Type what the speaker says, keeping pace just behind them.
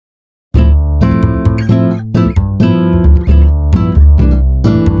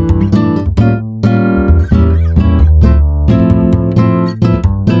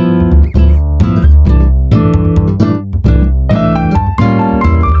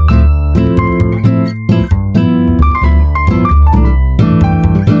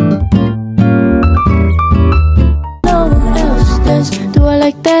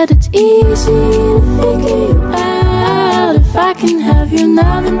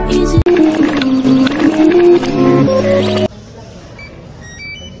not an easy.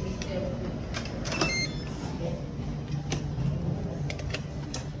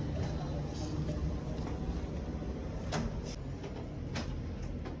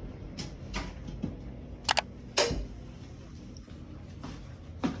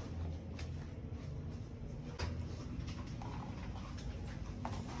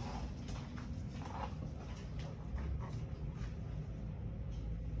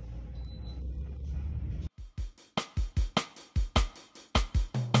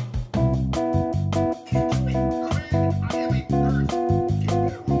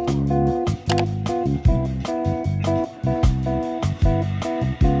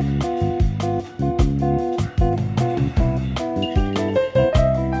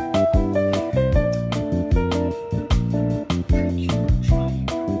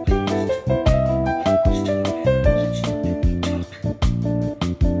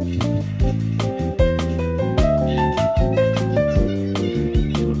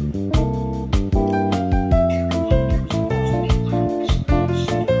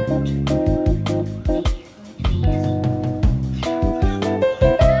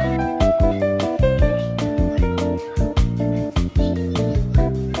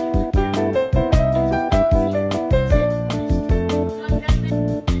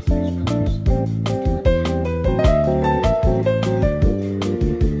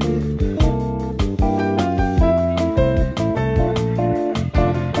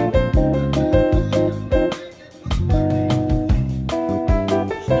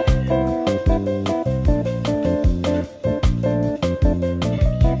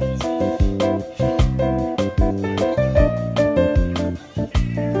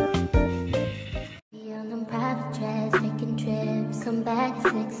 Come back at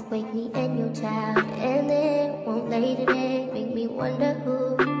 6, wake me and your child, and then won't lay today. Make me wonder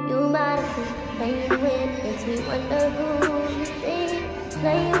who you might have been playing with. Makes me wonder who you think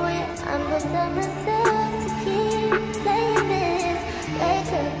playing with. I'm gonna tell myself to keep playing this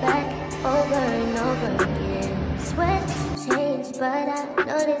record back over and over again. Swear to change, but I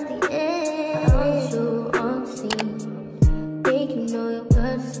noticed the end. On you on scene, think you know your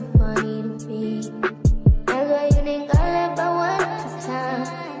girl's so funny to me. That's why you didn't got left by one time.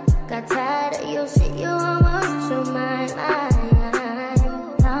 Got tired of your shit, you almost your mind.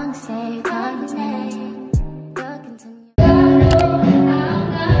 Long say, call your name. Talking to me.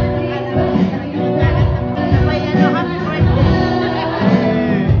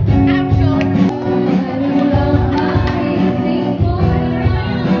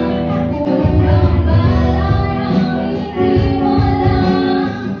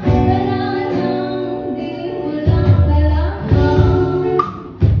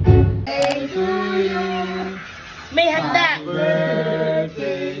 May handa.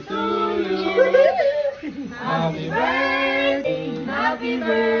 Birthday to you. Happy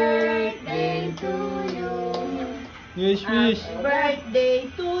birthday to you. Wish. Birthday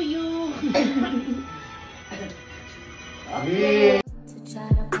to you. Okay. To try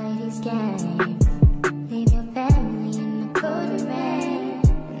to play these games, leave your family in the cold rain.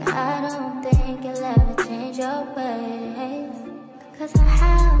 And I don't think you'll ever change your ways. Cause our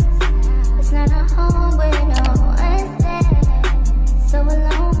house is not a home where no one's there. So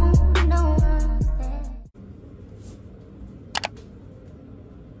alone, no one's there.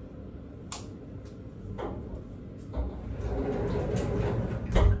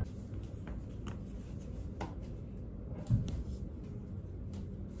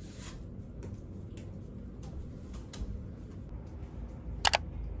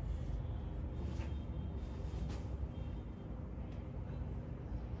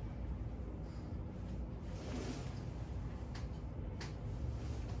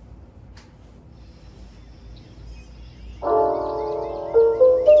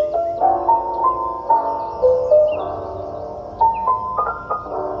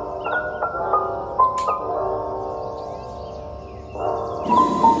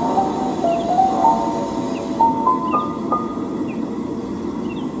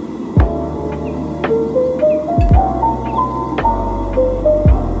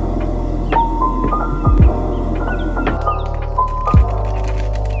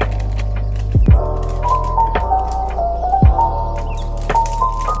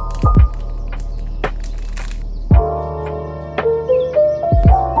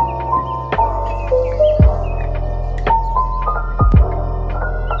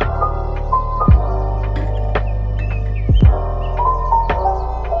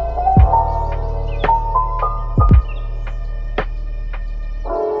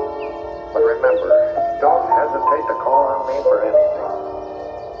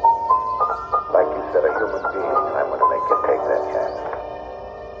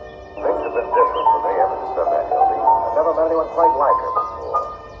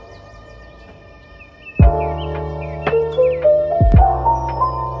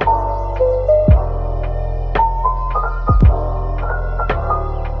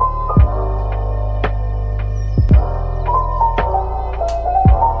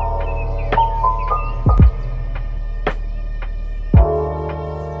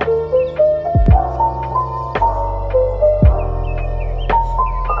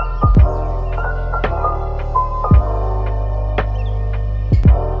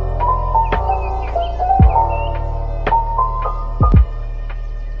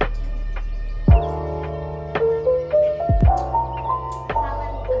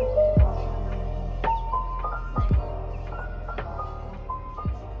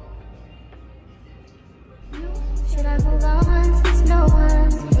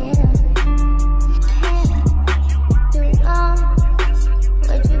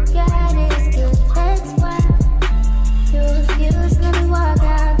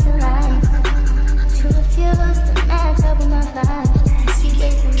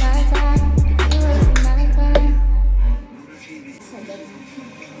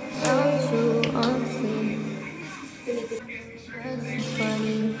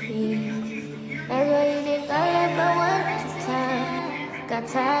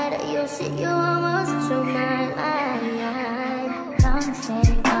 side of your shit, you almost show my mind. Don't say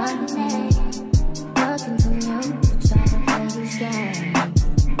one name, nothing from you to try to play these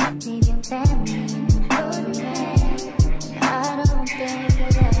games. Leave your family